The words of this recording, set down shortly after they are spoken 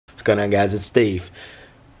What's going on, guys? It's Steve.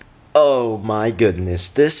 Oh my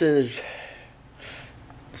goodness, it's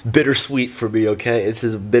bittersweet for me. Okay, this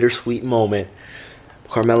is a bittersweet moment.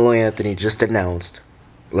 Carmelo Anthony just announced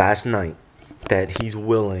last night that he's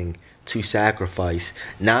willing to sacrifice,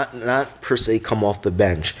 not per se come off the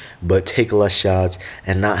bench, but take less shots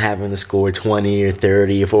and not having to score 20 or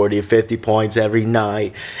 30 or 40 or 50 points every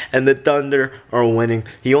night. And the Thunder are winning.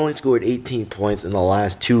 He only scored 18 points in the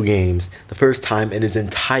last 2 games, the first time in his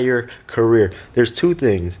entire career. There's 2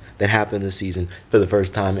 things that happened this season for the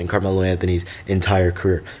first time in Carmelo Anthony's entire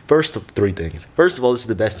career. First of 3 things. First of all, this is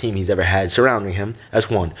the best team he's ever had surrounding him. That's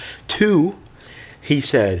 1. 2, he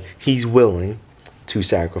said he's willing to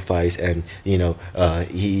sacrifice, and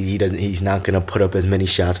he's not gonna put up as many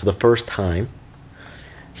shots. For the first time,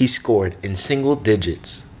 he scored in single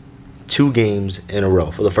digits 2 games in a row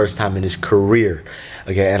for the first time in his career.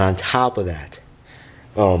 Okay, and on top of that,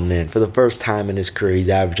 oh man, for the first time in his career, he's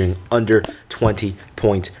averaging under 20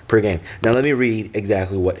 points per game. Now let me read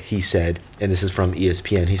exactly what he said, and this is from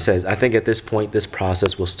ESPN. He says, I think at this point, this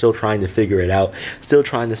process, we're still trying to figure it out, still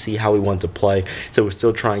trying to see how we want to play, so we're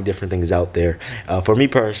still trying different things out there. For me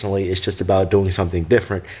personally, it's just about doing something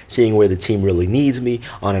different, seeing where the team really needs me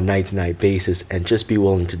on a night-to-night basis, and just be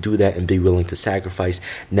willing to do that and be willing to sacrifice,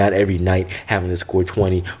 not every night having to score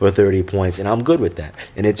 20 or 30 points, and I'm good with that.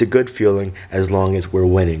 And it's a good feeling as long as we're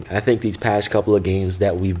winning. I think these past couple of games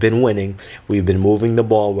that we've been winning, we've been moving the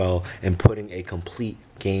ball well and putting a complete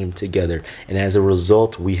game together, and as a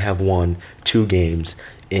result we have won 2 games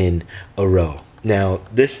in a row. Now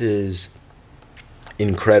this is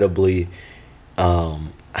incredibly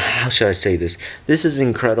how should I say this? This is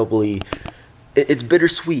incredibly, it's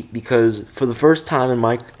bittersweet, because for the first time in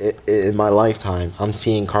my lifetime, I'm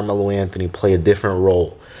seeing Carmelo Anthony play a different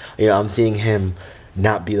role. I'm seeing him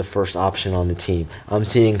not be the first option on the team. I'm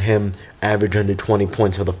seeing him average under 20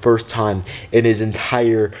 points for the first time in his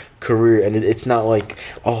entire career. And it's not like,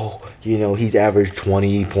 he's averaged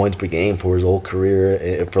 20 points per game for his whole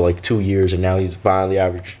career for like 2 years, and now he's finally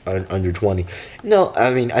averaged under 20. No,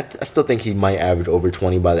 I mean, I still think he might average over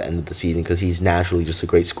 20 by the end of the season, because he's naturally just a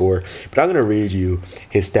great scorer. But I'm going to read you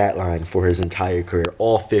his stat line for his entire career,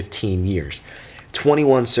 all 15 years.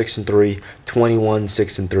 21-6-3,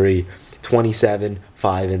 21-6-3,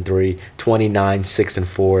 27-5-3,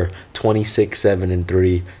 29-6-4,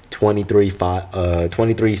 26-7-3,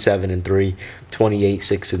 23-7-3,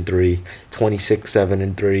 28-6-3,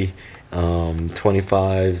 26-7-3,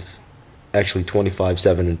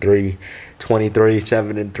 25-7-3,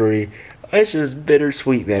 23-7-3. It's just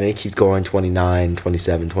bittersweet, man. It keeps going. 29,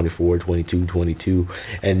 27, 24, 22, 22,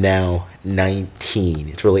 and now 19.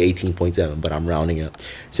 It's really 18.7, but I'm rounding up.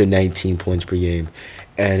 So 19 points per game.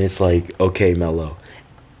 And it's like, okay, Melo,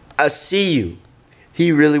 I see you.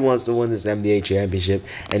 He really wants to win this NBA championship,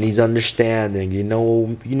 and he's understanding, you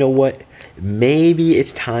know what? Maybe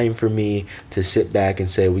it's time for me to sit back and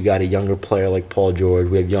say, we got a younger player like Paul George.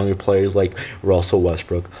 We have younger players like Russell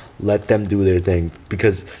Westbrook. Let them do their thing.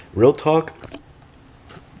 Because, real talk,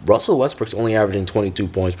 Russell Westbrook's only averaging 22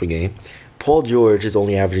 points per game. Paul George is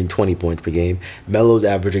only averaging 20 points per game. Melo's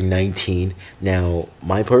averaging 19. Now,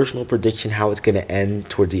 my personal prediction, how it's going to end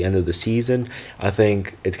towards the end of the season, I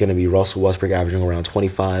think it's going to be Russell Westbrook averaging around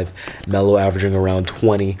 25, Melo averaging around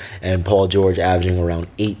 20, and Paul George averaging around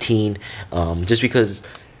 18. Just because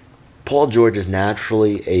Paul George is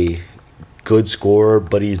naturally a good scorer,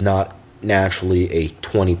 but he's not naturally a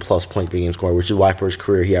 20-plus point per game scorer, which is why for his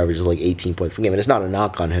career he averages like 18 points per game, and it's not a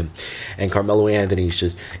knock on him. And Carmelo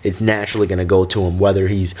Anthony's it's naturally going to go to him, whether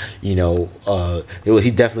he's he's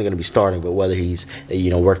definitely going to be starting, but whether he's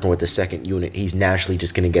working with the second unit, he's naturally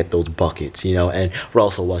just going to get those buckets, and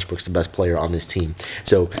Russell Westbrook's the best player on this team,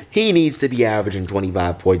 so he needs to be averaging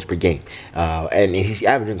 25 points per game, and he's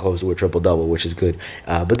averaging close to a triple-double, which is good.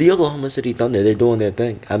 But the Oklahoma City Thunder, they're doing their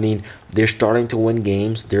thing. I mean, they're starting to win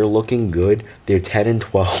games. They're looking good. They're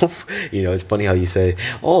 10-12. It's funny how you say,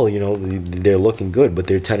 they're looking good, but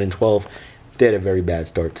they're 10-12. They had a very bad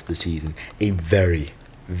start to the season. A very,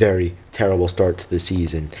 very terrible start to the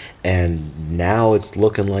season. And now it's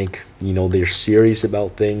looking like, they're serious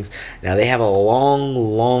about things. Now they have a long,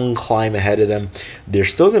 long climb ahead of them. They're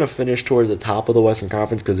still going to finish towards the top of the Western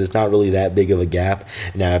Conference, because it's not really that big of a gap.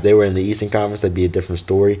 Now, if they were in the Eastern Conference, that'd be a different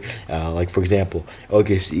story. Like, for example,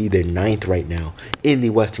 OKC, they're 9th right now in the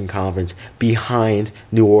Western Conference, behind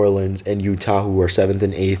New Orleans and Utah, who are 7th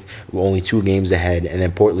and 8th, only 2 games ahead. And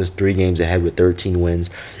then Portland's 3 games ahead with 13 wins.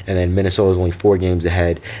 And then Minnesota's only 4 games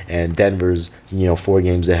ahead. And Denver's 4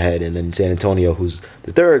 games ahead, and then San Antonio, who's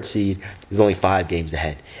the 3rd seed, is only 5 games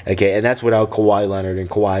ahead. Okay, and that's without Kawhi Leonard, and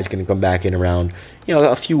Kawhi's going to come back in around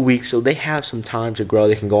a few weeks, so they have some time to grow.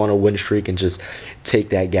 They can go on a win streak and just take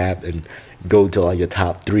that gap and go to like a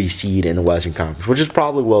top 3 seed in the Western Conference, which is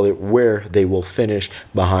probably where they will finish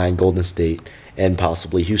behind Golden State and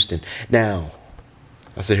possibly Houston. Now,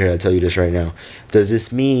 I'll sit here and tell you this right now. Does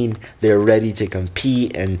this mean they're ready to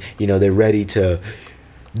compete and they're ready to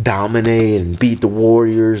dominate and beat the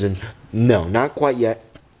Warriors? And no, not quite yet.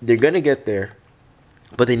 They're gonna get there,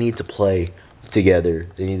 but they need to play together.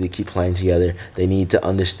 They need to keep playing together. They need to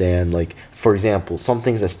understand, like, for example, some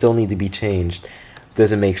things that still need to be changed.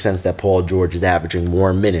 Doesn't make sense that Paul George is averaging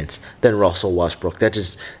more minutes than Russell Westbrook. That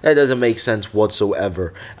doesn't make sense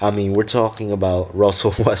whatsoever. I mean, we're talking about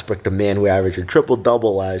Russell Westbrook, the man who averaged a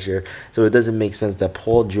triple-double last year. So it doesn't make sense that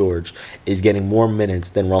Paul George is getting more minutes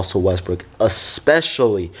than Russell Westbrook,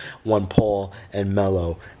 especially when Paul and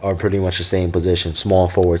Melo are pretty much the same position, small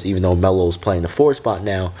forwards, even though Melo's playing the 4 spot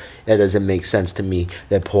now. That doesn't make sense to me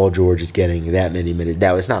that Paul George is getting that many minutes.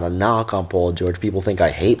 Now, it's not a knock on Paul George. People think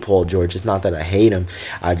I hate Paul George. It's not that I hate him.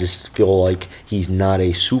 I just feel like he's not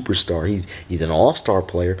a superstar. He's an all-star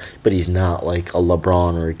player, but he's not like a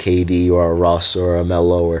LeBron or a KD or a Russ or a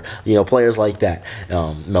Melo or players like that.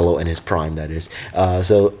 Melo in his prime, that is.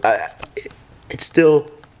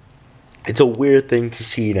 It's a weird thing to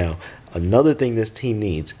see now. Another thing this team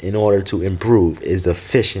needs in order to improve is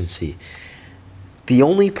efficiency. The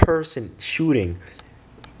only person shooting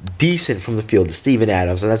decent from the field is Steven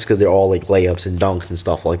Adams, and that's because they're all like layups and dunks and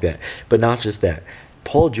stuff like that. But not just that.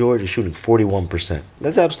 Paul George is shooting 41%.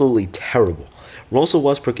 That's absolutely terrible. Russell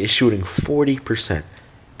Westbrook is shooting 40%.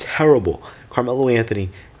 Terrible. Carmelo Anthony,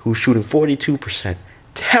 who's shooting 42%.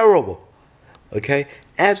 Terrible. Okay?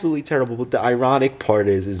 Absolutely terrible. But the ironic part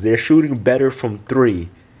is they're shooting better from 3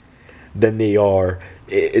 than they are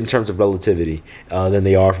in terms of relativity than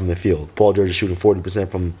they are from the field. Paul George is shooting 40%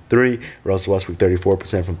 from 3, Russell Westbrook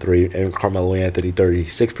 34% from 3, and Carmelo Anthony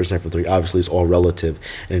 36% from 3. Obviously, it's all relative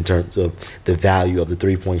in terms of the value of the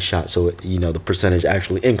 3-point shot. So, the percentage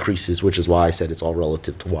actually increases, which is why I said it's all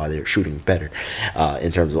relative to why they're shooting better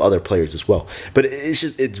in terms of other players as well. But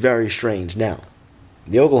it's very strange. Now,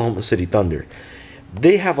 the Oklahoma City Thunder,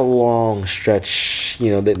 they have a long stretch,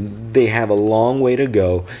 they have a long way to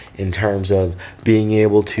go in terms of being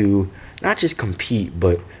able to not just compete,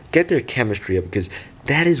 but get their chemistry up, because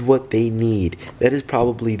that is what they need. That is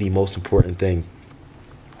probably the most important thing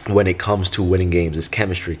when it comes to winning games, is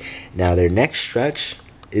chemistry. Now, their next stretch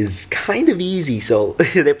is kind of easy, so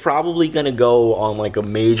they're probably going to go on like a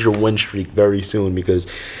major win streak very soon, because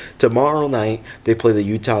tomorrow night they play the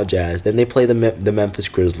Utah Jazz, then they play the Memphis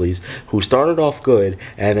Grizzlies, who started off good,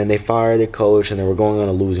 and then they fired their coach and they were going on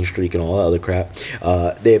a losing streak and all that other crap.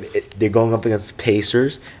 They're going up against the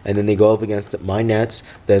Pacers, and then they go up against my Nets,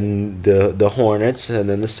 then the Hornets, and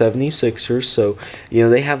then the 76ers. So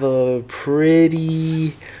they have a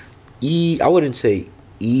pretty I wouldn't say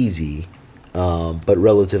easy, but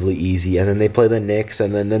relatively easy. And then they play the Knicks,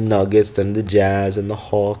 and then the Nuggets, then the Jazz, and the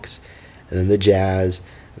Hawks, and then the Jazz,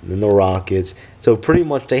 and then the Rockets. So pretty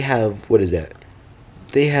much they have, what is that?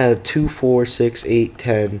 They have 2, 4, 6, 8,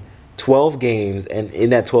 10, 12 games, and in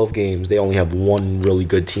that 12 games, they only have one really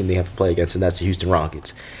good team they have to play against, and that's the Houston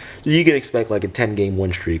Rockets. So you can expect like a 10-game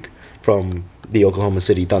win streak from the Oklahoma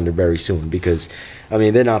City Thunder very soon, because, I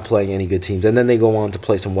mean, they're not playing any good teams. And then they go on to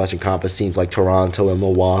play some Western Conference teams like Toronto and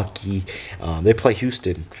Milwaukee. They play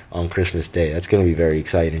Houston on Christmas Day. That's going to be very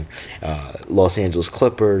exciting. Los Angeles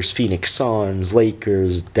Clippers, Phoenix Suns,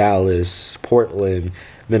 Lakers, Dallas, Portland,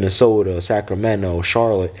 Minnesota, Sacramento,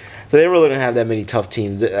 Charlotte. So they really don't have that many tough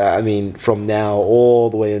teams. I mean, from now all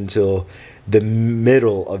the way until the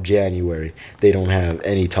middle of January, they don't have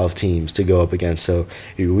any tough teams to go up against. So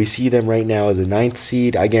we see them right now as a 9th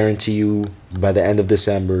seed. I guarantee you by the end of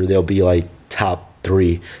December, they'll be like top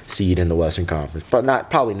 3 seed in the Western Conference. But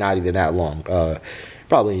probably not even that long.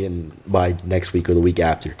 Probably by next week or the week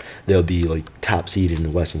after, they'll be like top seed in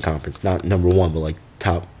the Western Conference. Not number 1, but like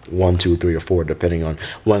top 1, 2, 3, or 4, depending on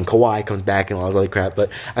when Kawhi comes back and all that other crap.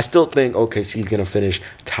 But I still think OKC's going to finish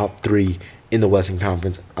top 3 in the Western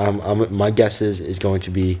Conference. My guess is going to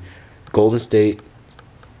be Golden State.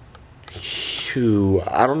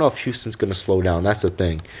 I don't know if Houston's going to slow down. That's the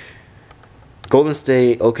thing. Golden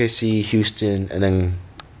State, OKC, Houston, and then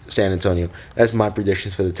San Antonio. That's my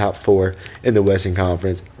predictions for the top 4 in the Western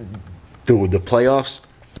Conference. Through the playoffs,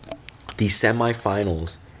 the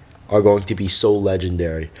semifinals are going to be so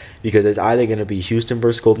legendary, because it's either going to be Houston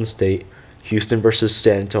versus Golden State, Houston versus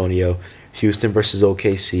San Antonio, Houston versus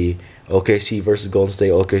OKC, OKC versus Golden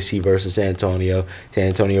State, OKC versus San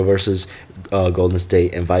Antonio versus Golden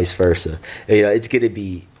State, and vice versa. You know, it's gonna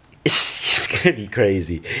be it's gonna be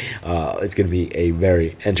crazy. It's gonna be a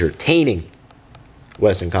very entertaining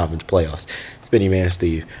Western Conference playoffs. It's been your man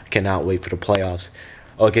Steve. I cannot wait for the playoffs.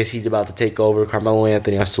 OKC's about to take over. Carmelo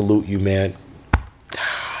Anthony, I salute you, man.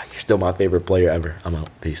 You're still my favorite player ever. I'm out.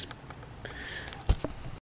 Peace.